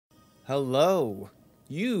Hello.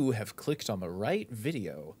 You have clicked on the right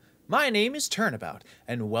video. My name is Turnabout,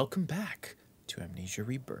 and welcome back to Amnesia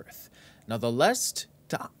Rebirth. Now, the last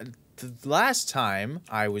time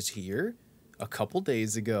I was here, a couple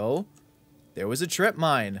days ago, there was a trip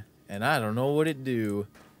mine, and I don't know what it do,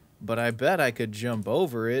 but I bet I could jump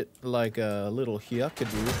over it like a little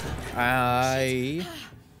hyukadu. I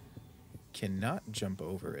cannot jump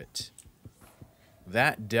over it.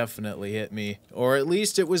 That definitely hit me. Or at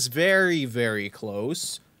least it was very, very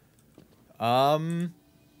close. Wow.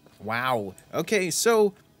 Okay,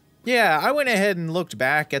 so, yeah, I went ahead and looked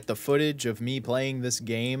back at the footage of me playing this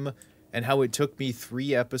game and how it took me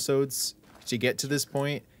 3 episodes to get to this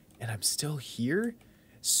point, and I'm still here.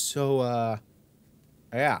 So,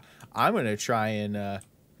 yeah, I'm gonna try and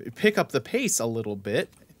pick up the pace a little bit,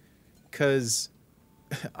 because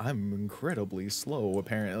I'm incredibly slow,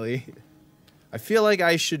 apparently. I feel like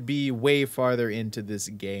I should be way farther into this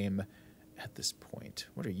game at this point.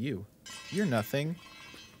 What are you? You're nothing.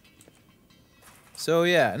 So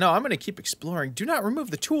yeah, no, I'm gonna keep exploring. Do not remove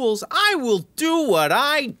the tools. I will do what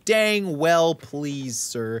I dang well please,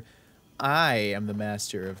 sir. I am the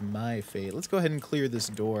master of my fate. Let's go ahead and clear this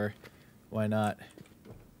door. Why not?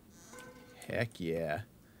 Heck yeah.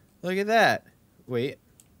 Look at that. Wait.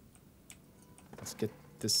 Let's get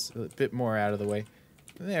this a bit more out of the way.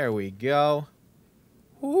 There we go.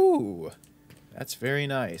 Ooh, that's very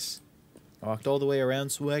nice. I walked all the way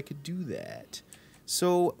around so I could do that.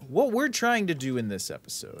 So, what we're trying to do in this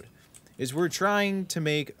episode is we're trying to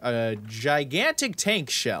make a gigantic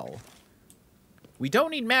tank shell. We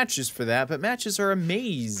don't need matches for that, but matches are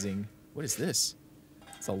amazing. What is this?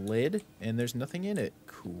 It's a lid, and there's nothing in it.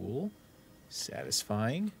 Cool.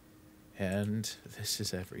 Satisfying. And this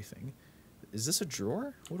is everything. Is this a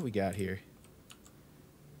drawer? What do we got here?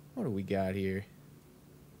 What do we got here?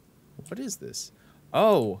 What is this?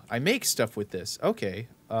 Oh, I make stuff with this. Okay.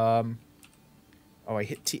 Oh, I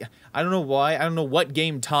hit T. I don't know why. I don't know what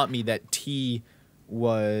game taught me that T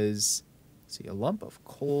was... Let's see, a lump of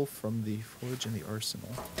coal from the forge in the arsenal.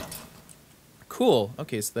 Cool.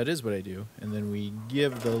 Okay, so that is what I do. And then we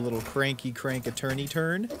give the little cranky crank a turny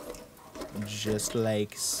turn. Just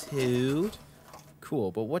like so.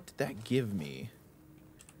 Cool, but what did that give me?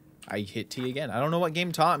 I hit T again. I don't know what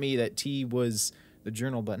game taught me that T was the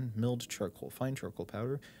journal button. Milled charcoal. Fine charcoal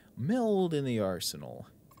powder. Milled in the arsenal.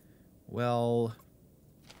 Well,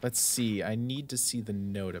 let's see. I need to see the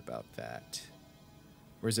note about that.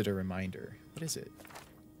 Or is it a reminder? What is it?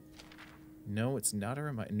 No, it's not a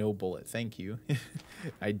reminder. No bullet. Thank you.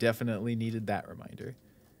 I definitely needed that reminder.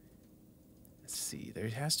 Let's see. There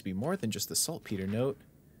has to be more than just the saltpeter note.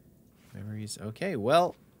 Memories. Okay,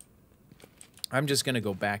 well... I'm just gonna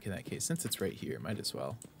go back in that case. Since it's right here, might as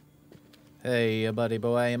well. Hey, buddy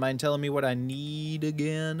boy, mind telling me what I need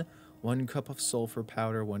again? 1 cup of sulfur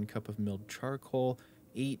powder, 1 cup of milled charcoal,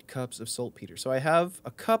 8 cups of saltpeter. So I have a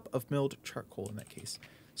cup of milled charcoal in that case.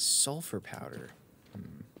 Sulfur powder.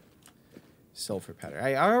 Sulfur powder.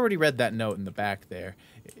 I already read that note in the back there,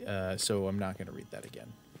 so I'm not gonna read that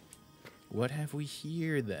again. What have we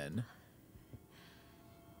here then?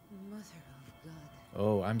 Mother of God.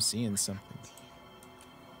 Oh, I'm seeing something.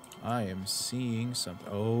 I am seeing something.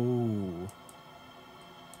 Oh.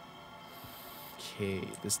 Okay,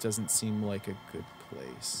 this doesn't seem like a good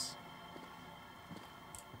place.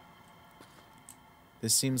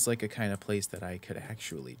 This seems like a kind of place that I could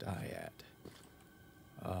actually die at.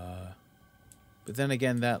 But then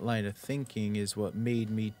again, that line of thinking is what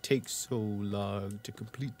made me take so long to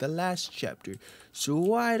complete the last chapter. So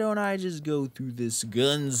why don't I just go through this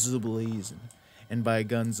guns a-blazing? And by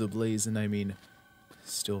guns a-blazing, I mean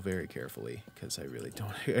still very carefully, because I really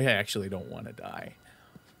don't, I actually don't want to die.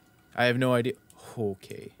 I have no idea.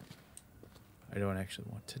 Okay. I don't actually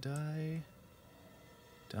want to die.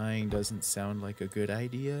 Dying doesn't sound like a good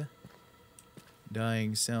idea.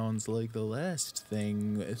 Dying sounds like the last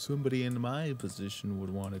thing somebody in my position would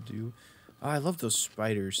want to do. Oh, I love those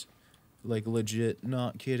spiders. Like, legit,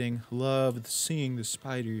 not kidding. Love seeing the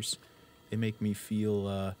spiders. They make me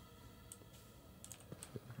feel,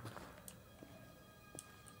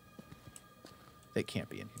 That can't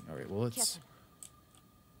be anything. Alright, well, it's...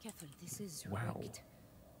 Catherine, this is wow. rigged.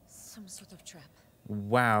 Some sort of trap.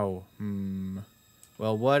 Wow.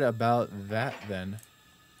 Well, what about that, then?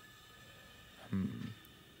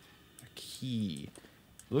 A key.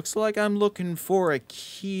 Looks like I'm looking for a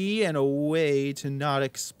key and a way to not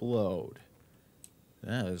explode.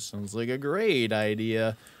 That sounds like a great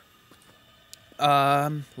idea.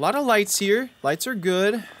 A lot of lights here. Lights are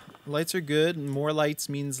good. Lights are good. More lights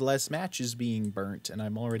means less matches being burnt, and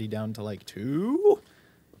I'm already down to like 2.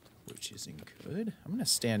 which isn't good. I'm going to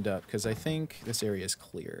stand up because I think this area is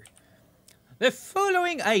clear. The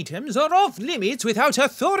following items are off limits without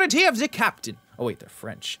authority of the captain. Oh, wait, they're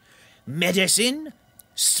French. Medicine,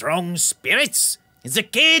 strong spirits. The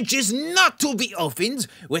cage is not to be opened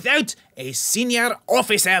without a senior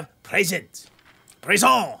officer present.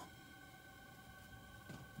 Présent.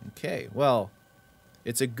 Okay, well,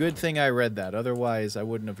 it's a good thing I read that. Otherwise, I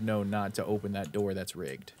wouldn't have known not to open that door that's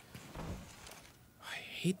rigged. I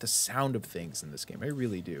hate the sound of things in this game. I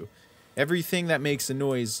really do. Everything that makes a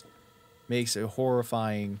noise makes a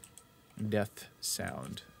horrifying death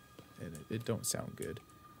sound. And it don't sound good.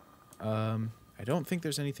 I don't think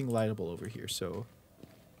there's anything lightable over here, so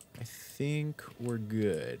I think we're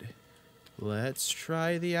good. Let's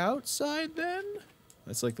try the outside then.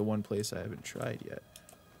 That's like the one place I haven't tried yet.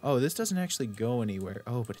 Oh, this doesn't actually go anywhere.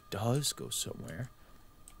 Oh, but it does go somewhere.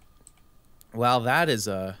 Well, that's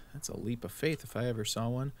a leap of faith if I ever saw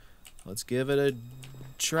one. Let's give it a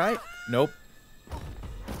try. Nope.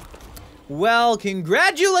 Well,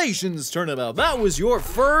 congratulations, Turnabout. That was your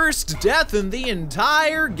first death in the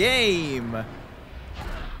entire game.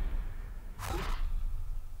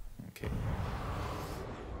 Okay.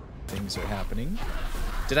 Things are happening.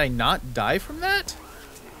 Did I not die from that?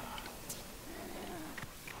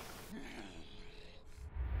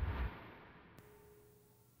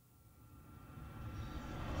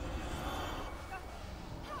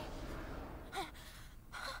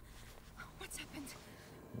 What's happened?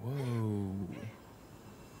 Whoa.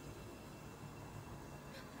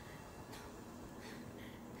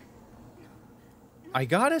 I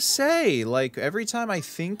gotta say, like, every time I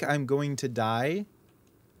think I'm going to die,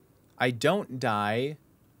 I don't die,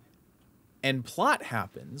 and plot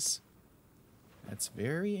happens. That's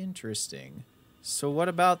very interesting. So what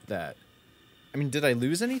about that? I mean, did I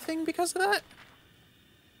lose anything because of that?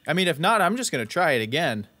 I mean, if not, I'm just gonna try it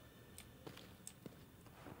again.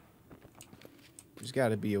 There's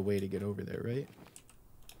gotta be a way to get over there, right?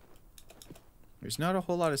 There's not a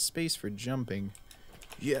whole lot of space for jumping.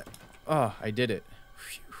 Yeah. Oh, I did it.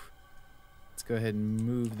 Phew. Let's go ahead and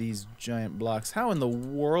move these giant blocks. How in the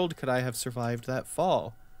world could I have survived that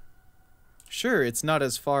fall? Sure, it's not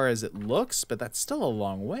as far as it looks, but that's still a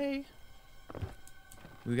long way.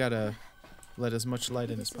 We gotta let as much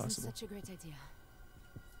light in as possible. Such a great idea.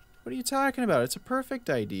 What are you talking about? It's a perfect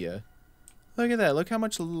idea. Look at that. Look how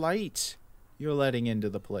much light you're letting into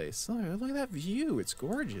the place. Look at that view. It's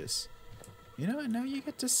gorgeous. You know what? Now you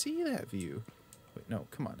get to see that view. Wait, no.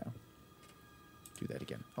 Come on now. Do that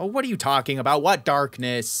again. Oh, what are you talking about? What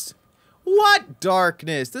darkness? What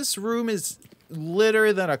darkness? This room is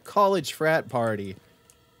litter than a college frat party.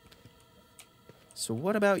 So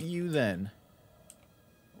what about you then?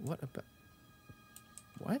 What about...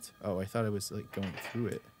 What? Oh, I thought I was, like, going through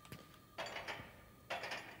it.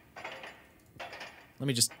 Let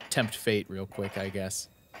me just tempt fate real quick, I guess.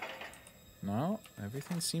 No,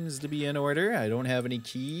 everything seems to be in order. I don't have any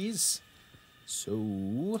keys.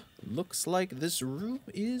 So, looks like this room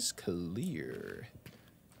is clear.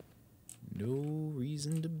 No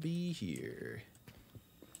reason to be here.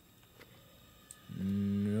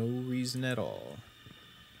 No reason at all.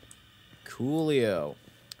 Coolio.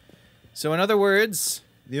 So in other words,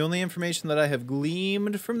 the only information that I have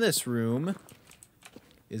gleaned from this room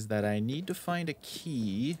is that I need to find a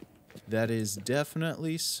key that is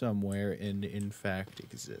definitely somewhere and in fact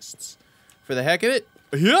exists. For the heck of it,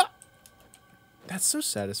 yeah! That's so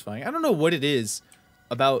satisfying. I don't know what it is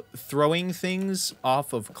about throwing things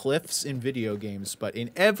off of cliffs in video games, but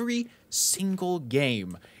in every single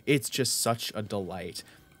game, it's just such a delight.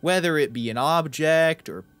 Whether it be an object,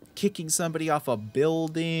 or kicking somebody off a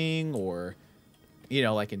building, or, you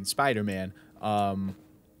know, like in Spider-Man,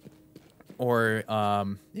 or,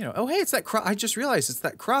 you know, oh, hey, it's that I just realized it's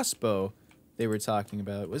that crossbow they were talking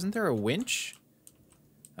about. Wasn't there a winch?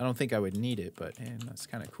 I don't think I would need it, but that's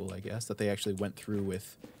kind of cool, I guess, that they actually went through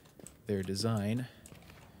with their design.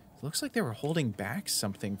 Looks like they were holding back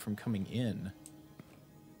something from coming in.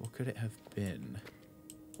 What could it have been?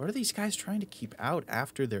 What are these guys trying to keep out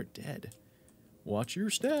after they're dead? Watch your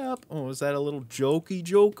step. Oh, is that a little jokey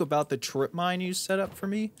joke about the trip mine you set up for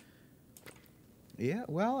me? Yeah,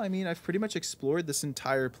 well, I mean, I've pretty much explored this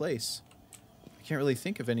entire place. I can't really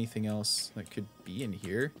think of anything else that could be in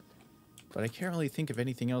here. But I can't really think of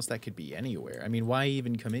anything else that could be anywhere. I mean, why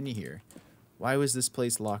even come in here? Why was this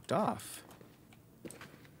place locked off?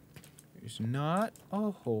 There's not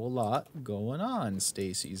a whole lot going on,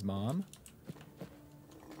 Stacy's mom.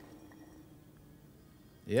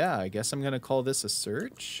 Yeah, I guess I'm gonna call this a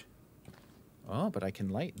search. Oh, but I can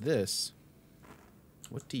light this.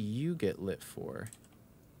 What do you get lit for?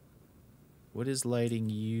 What is lighting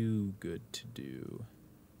you good to do?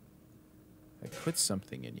 I put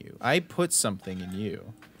something in you. I put something in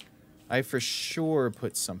you. I for sure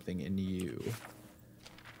put something in you.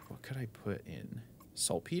 What could I put in?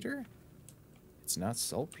 Saltpeter? It's not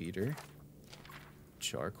saltpeter.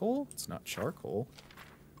 Charcoal? It's not charcoal.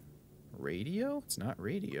 Radio? It's not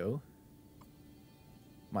radio.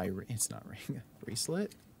 It's not ring.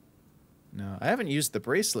 Bracelet? No, I haven't used the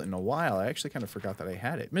bracelet in a while. I actually kind of forgot that I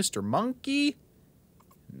had it. Mr. Monkey?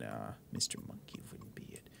 Nah, Mr. Monkey wouldn't be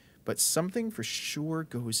it. But something for sure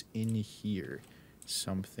goes in here.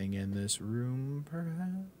 Something in this room,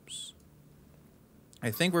 perhaps?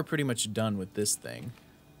 I think we're pretty much done with this thing.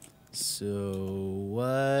 So,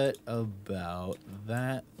 what about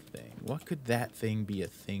that thing? What could that thing be a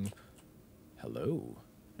thing? Hello?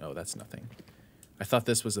 No, that's nothing. I thought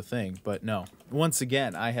this was a thing, but no. Once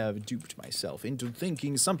again, I have duped myself into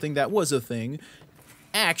thinking something that was a thing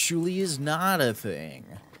actually is not a thing.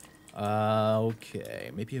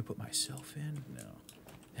 Okay. Maybe I put myself in? No.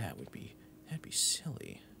 That'd be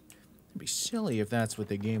silly. It'd be silly if that's what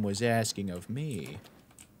the game was asking of me.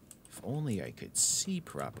 If only I could see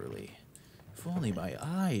properly. If only my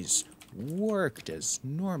eyes worked as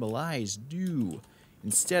normal eyes do.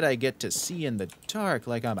 Instead, I get to see in the dark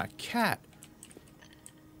like I'm a cat.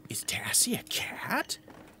 Is Tassie a cat?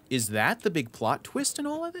 Is that the big plot twist in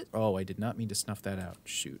all of it? Oh, I did not mean to snuff that out.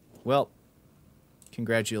 Shoot. Well,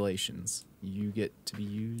 congratulations. You get to be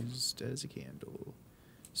used as a candle.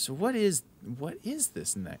 So what is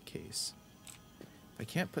this in that case? If I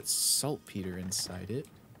can't put saltpeter inside it,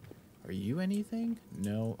 are you anything?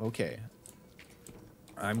 No? Okay.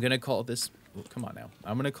 I'm going to call this... Well, come on now.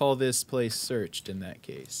 I'm going to call this place searched in that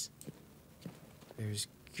case. There's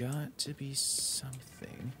got to be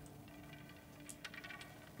something.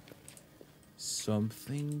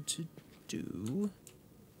 Something to do.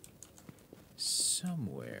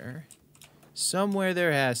 Somewhere. Somewhere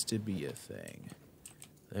there has to be a thing.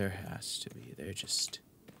 There has to be. There just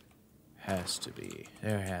has to be.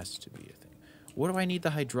 There has to be a thing. What do I need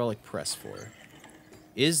the hydraulic press for?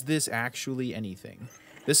 Is this actually anything?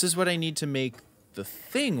 This is what I need to make the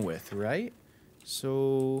thing with, right?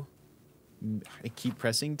 So I keep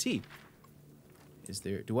pressing T. Is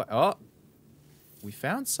there... Do I... Oh! We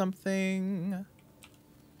found something.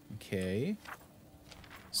 Okay.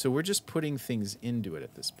 So we're just putting things into it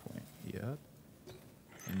at this point. Yep.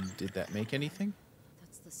 And did that make anything?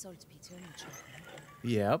 That's the saltpeter in the chocolate.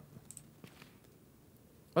 Yep.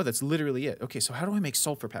 Oh, that's literally it. Okay, so how do I make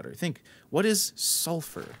sulfur powder? Think, what is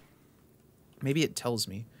sulfur? Maybe it tells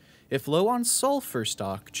me. If low on sulfur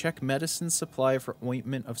stock, check medicine supply for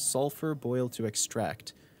ointment of sulfur, boil to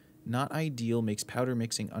extract. Not ideal, makes powder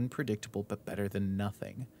mixing unpredictable, but better than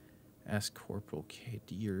nothing. Ask Corporal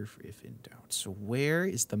Kadir if in doubt. So where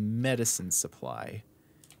is the medicine supply?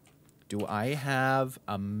 Do I have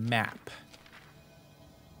a map?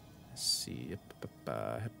 Let's see.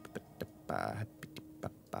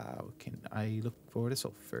 Can I look for the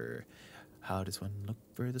sulfur? How does one look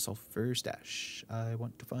for the sulfur stash? I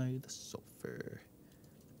want to find the sulfur.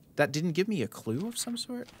 That didn't give me a clue of some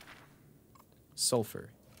sort? Sulfur.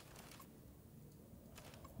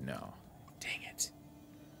 No. Dang it.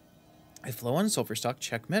 If low on sulfur stock,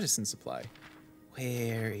 check medicine supply.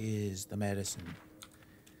 Where is the medicine?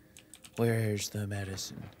 Where's the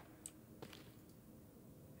medicine?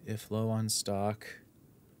 If low on stock,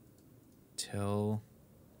 tell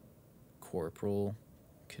Corporal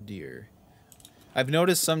Kadir. I've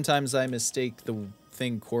noticed sometimes I mistake the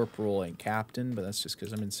thing Corporal and Captain, but that's just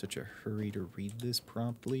because I'm in such a hurry to read this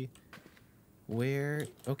promptly. Where?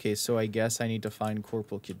 Okay, so I guess I need to find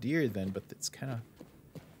Corporal Kadir then, but it's kind of...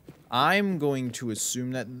 I'm going to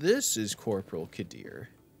assume that this is Corporal Kadir.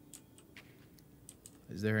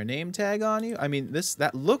 Is there a name tag on you? I mean,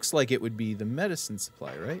 that looks like it would be the medicine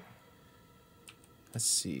supply, right? Let's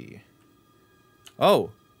see.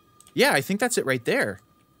 Oh. Yeah, I think that's it right there.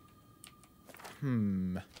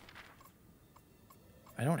 I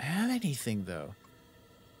don't have anything, though.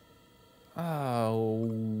 Oh.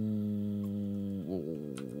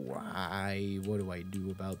 What do I do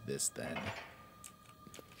about this, then?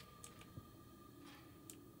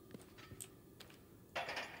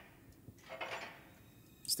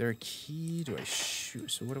 Is there a key? Do I shoot?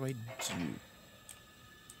 So what do I do?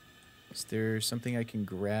 Is there something I can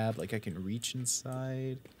grab? Like I can reach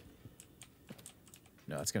inside?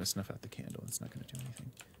 No, it's going to snuff out the candle. It's not going to do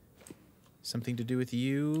anything. Something to do with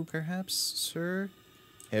you, perhaps, sir?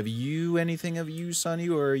 Have you anything of use on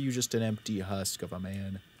you, or are you just an empty husk of a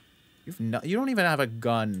man? You don't even have a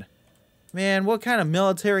gun. Man, what kind of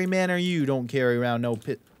military man are you? Don't carry around no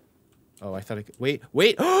pit. Oh, I thought I could. Wait,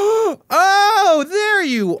 wait. Oh, there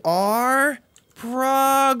you are.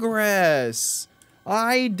 Progress.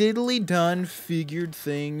 I diddly done figured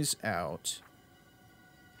things out.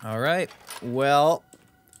 All right. Well,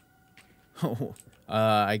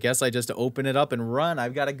 I guess I just open it up and run.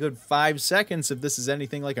 I've got a good 5 seconds if this is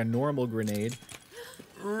anything like a normal grenade.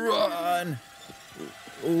 Run.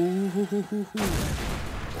 Ooh.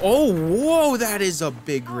 Oh, whoa, that is a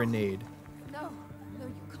big grenade. No,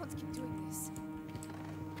 you can't keep doing this.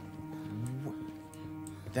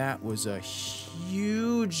 That was a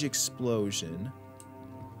huge explosion.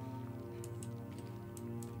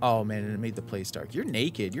 Oh, man, and it made the place dark. You're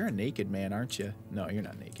naked. You're a naked man, aren't you? No, you're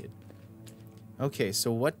not naked. Okay,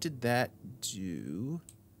 so what did that do?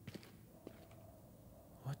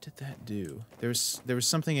 What did that do? There was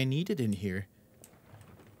something I needed in here.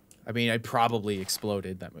 I mean, I probably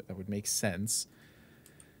exploded. That would make sense.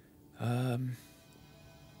 To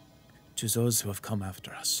those who have come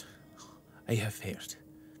after us, I have failed.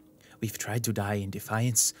 We've tried to die in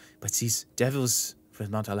defiance, but these devils will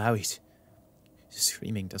not allow it. The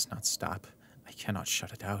screaming does not stop. I cannot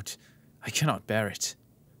shut it out. I cannot bear it.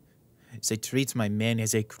 They treat my men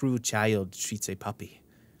as a cruel child treats a puppy,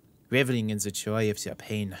 reveling in the joy of their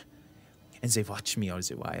pain, and they watch me all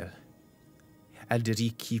the while.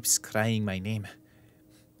 Alderic keeps crying my name.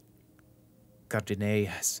 Gardiner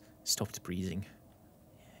has stopped breathing.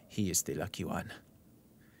 He is the lucky one.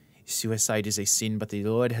 Suicide is a sin, but the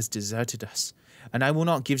Lord has deserted us, and I will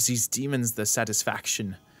not give these demons the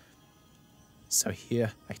satisfaction. So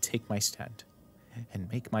here I take my stand,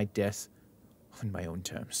 and make my death on my own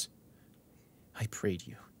terms. I pray to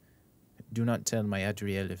you, do not tell my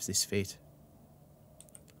Adriel of this fate.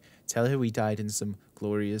 Tell her we died in some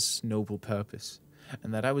glorious, noble purpose,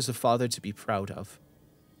 and that I was a father to be proud of.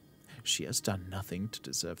 She has done nothing to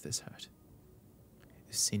deserve this hurt.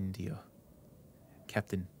 Cindio,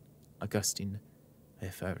 Captain Augustine,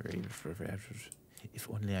 if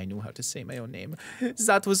only I knew how to say my own name.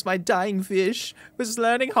 That was my dying wish, was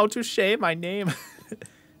learning how to say my name.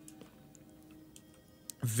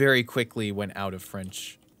 Very quickly went out of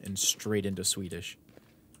French and straight into Swedish.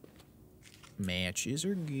 Matches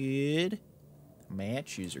are good.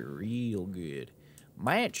 Matches are real good.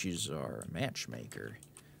 Matches are a matchmaker.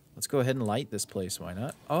 Let's go ahead and light this place, why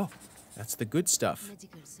not? Oh, that's the good stuff.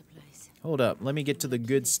 Medical supplies. Hold up, let me get to the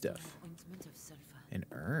good stuff. Ointment of sulfur. An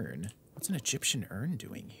urn? What's an Egyptian urn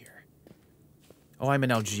doing here? Oh, I'm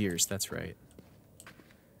in Algiers, that's right.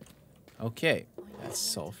 Okay, that's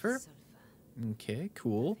sulfur. Okay,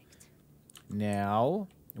 cool. Now,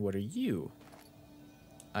 what are you?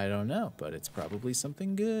 I don't know, but it's probably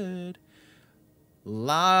something good.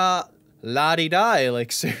 La-di-da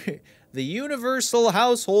elixir. The universal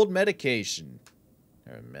household medication.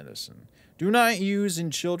 Or medicine. Do not use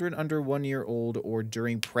in children under 1 year old or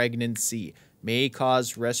during pregnancy. May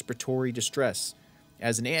cause respiratory distress.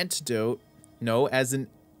 As an antidote, no, as an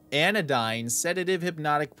anodyne, sedative,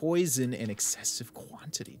 hypnotic poison in excessive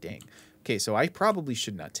quantity. Dang. Okay, so I probably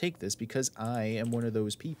should not take this because I am one of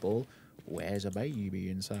those people who has a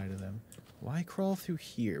baby inside of them. Why crawl through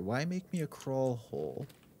here? Why make me a crawl hole?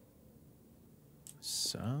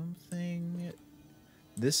 Something...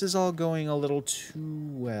 This is all going a little too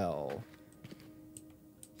well.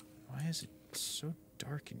 Why is it so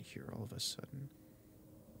dark in here all of a sudden?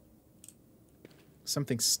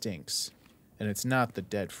 Something stinks. And it's not the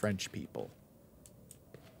dead French people.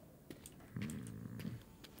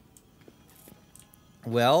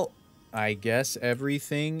 Well, I guess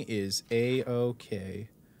everything is A-okay.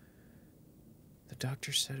 The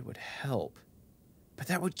doctor said it would help. But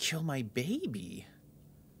that would kill my baby.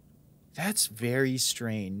 That's very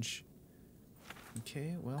strange.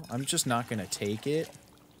 Okay, well, I'm just not gonna take it.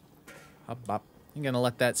 Hop, bop. I'm gonna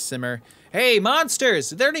let that simmer. Hey,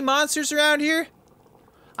 monsters! Are there any monsters around here?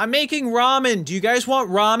 I'm making ramen. Do you guys want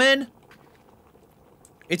ramen?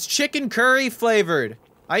 It's chicken curry flavored.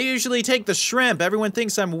 I usually take the shrimp. Everyone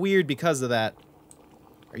thinks I'm weird because of that.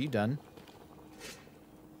 Are you done?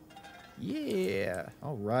 Yeah.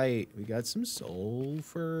 All right. We got some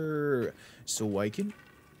sulfur. So I can...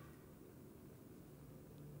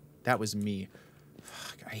 That was me.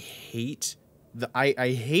 Fuck, I hate the...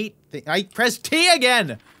 I hate the... I pressed T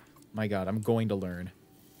again! My god, I'm going to learn.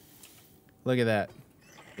 Look at that.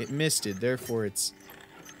 It misted, therefore it's...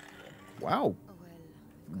 Wow.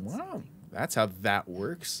 Wow. That's how that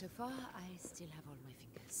works. So far, I still have all my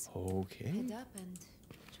fingers. Okay. Head up and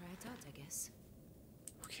try it out, I guess.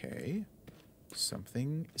 Okay.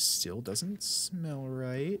 Something still doesn't smell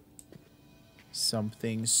right.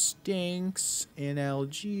 Something stinks in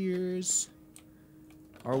Algiers.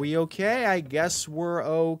 Are we okay? I guess we're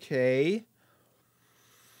okay.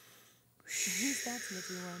 Who's that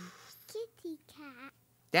little one? Kitty cat.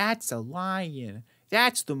 That's a lion.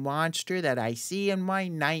 That's the monster that I see in my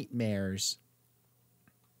nightmares.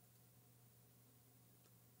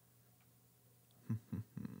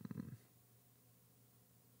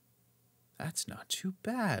 That's not too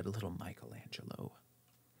bad, little Michelangelo.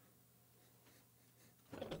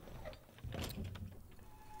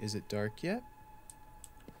 Is it dark yet?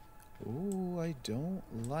 Ooh, I don't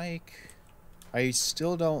like... I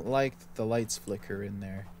still don't like that the lights flicker in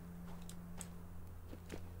there.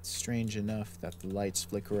 It's strange enough that the lights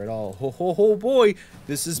flicker at all. Ho ho ho boy!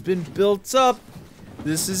 This has been built up!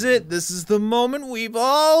 This is it! This is the moment we've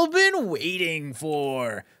all been waiting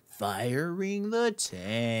for! Firing the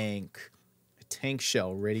tank. A tank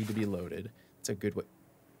shell ready to be loaded. It's a good way.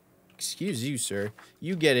 Excuse you, sir.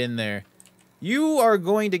 You get in there. You are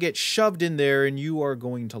going to get shoved in there and you are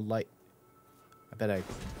going to light... I bet I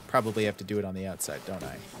probably have to do it on the outside, don't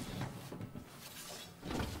I?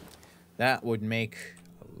 That would make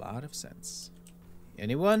a lot of sense.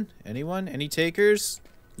 Anyone? Anyone? Any takers?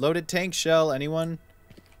 Loaded tank shell. Anyone?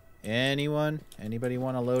 Anyone? Anybody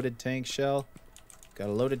want a loaded tank shell? Got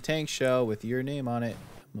a loaded tank shell with your name on it.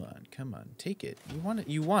 Come on, come on. Take it. You want it.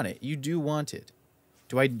 You want it. You do want it.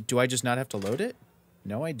 Do I just not have to load it?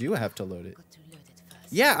 No, I do have to load it. Got to load it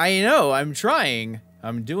first. Yeah, I know. I'm trying.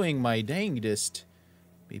 I'm doing my dangdest.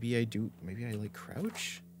 Maybe I like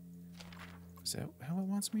crouch? Is that how it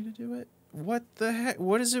wants me to do it? What the heck?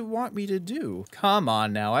 What does it want me to do? Come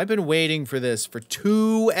on now. I've been waiting for this for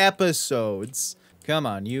 2 episodes. Come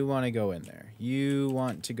on. You want to go in there. You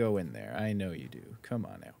want to go in there. I know you do. Come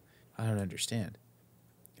on now. I don't understand.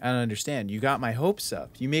 I don't understand. You got my hopes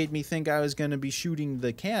up. You made me think I was going to be shooting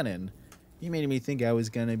the cannon. You made me think I was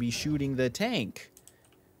going to be shooting the tank.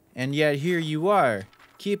 And yet here you are,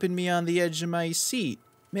 keeping me on the edge of my seat,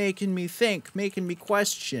 making me think, making me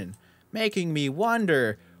question, making me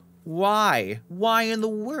wonder, why? Why in the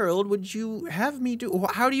world would you have me do...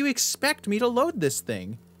 How do you expect me to load this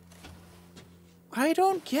thing? I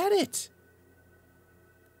don't get it.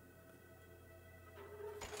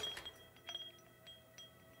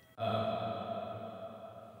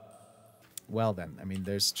 Well then, I mean,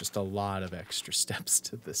 there's just a lot of extra steps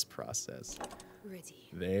to this process. Ready.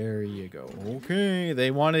 There you go. Okay,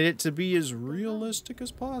 they wanted it to be as realistic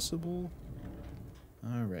as possible.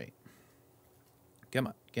 All right. Come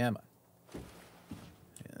on, come on.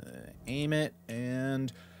 Aim it,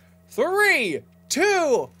 and 3,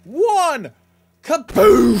 2, 1,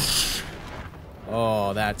 kaboosh!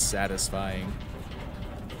 Oh, that's satisfying.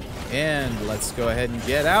 And let's go ahead and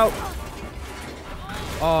get out.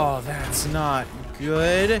 Oh, that's not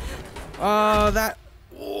good.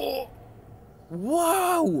 Oh,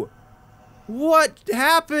 whoa! What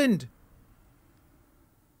happened?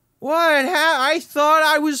 I thought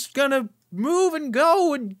I was gonna move and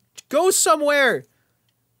go somewhere.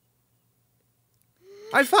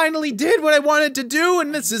 I finally did what I wanted to do,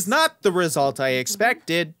 and this is not the result I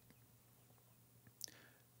expected.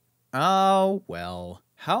 Oh, well.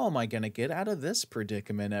 How am I gonna get out of this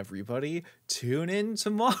predicament, everybody? Tune in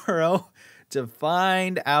tomorrow to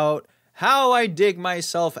find out how I dig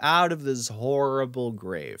myself out of this horrible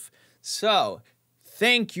grave. So,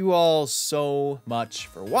 thank you all so much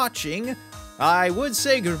for watching. I would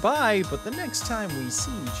say goodbye, but the next time we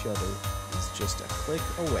see each other is just a click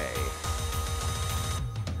away.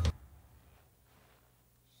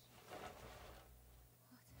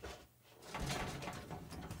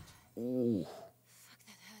 Ooh. Fuck,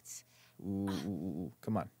 that hurts. Ooh,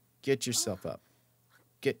 come on. Get yourself up.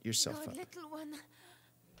 Get yourself up. Little one.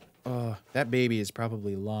 Oh, that baby is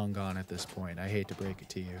probably long gone at this point. I hate to break it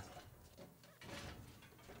to you.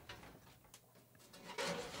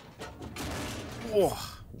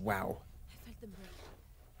 Oh, wow. I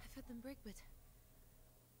felt them break, but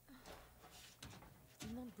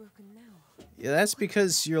they're not broken now. Yeah, that's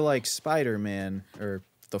because you're like Spider-Man, or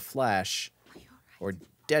the Flash, Are you alright? or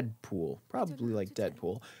Deadpool. Probably like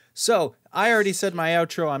Deadpool. So, I already said my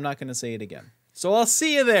outro. I'm not going to say it again. So, I'll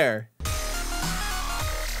see you there.